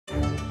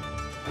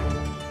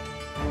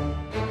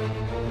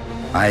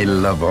I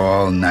love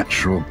all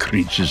natural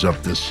creatures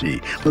of the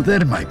sea. Well,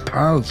 they're my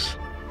pals.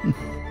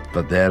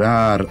 But there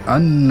are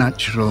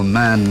unnatural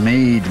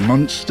man-made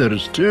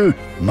monsters too.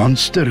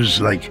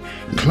 Monsters like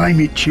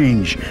climate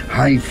change,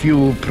 high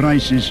fuel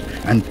prices,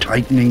 and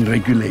tightening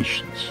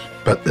regulations.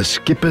 But the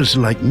skippers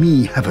like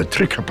me have a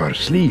trick up our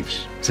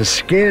sleeves. To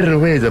scare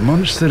away the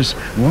monsters,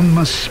 one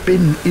must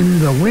spin in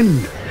the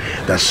wind.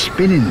 The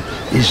spinning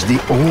is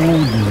the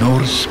old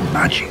Norse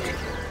magic,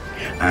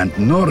 and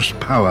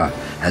Norsepower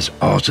has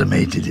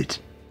automated it.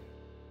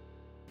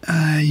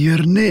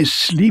 You're nae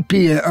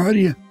sleepy, are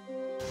you?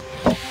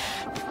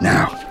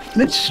 Now,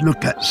 let's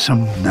look at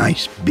some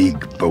nice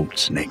big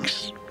boats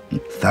next.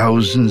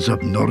 Thousands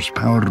of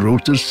Norsepower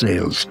Rotor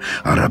Sails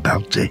are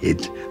about to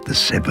hit the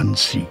 7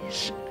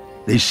 seas.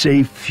 They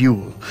save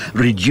fuel,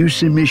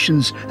 reduce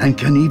emissions, and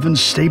can even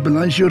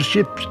stabilize your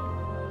ships.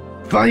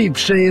 5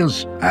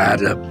 sails,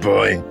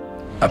 attaboy.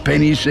 A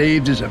penny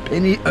saved is a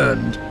penny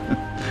earned.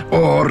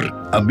 Or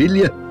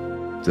Amelia.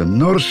 The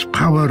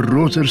Norsepower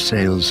Rotor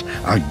Sails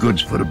are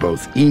good for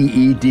both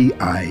EEDI,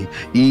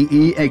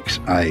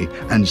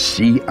 EEXI, and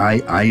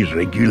CII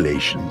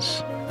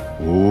regulations.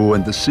 Oh,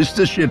 and the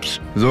sister ships,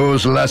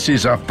 those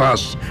lassies are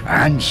fast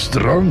and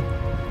strong,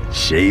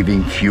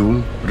 saving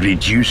fuel,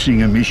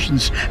 reducing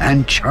emissions,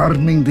 and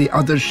charming the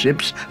other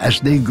ships as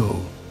they go.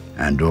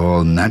 And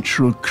all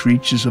natural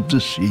creatures of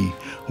the sea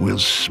will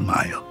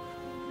smile.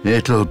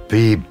 It'll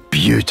be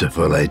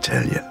beautiful, I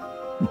tell you.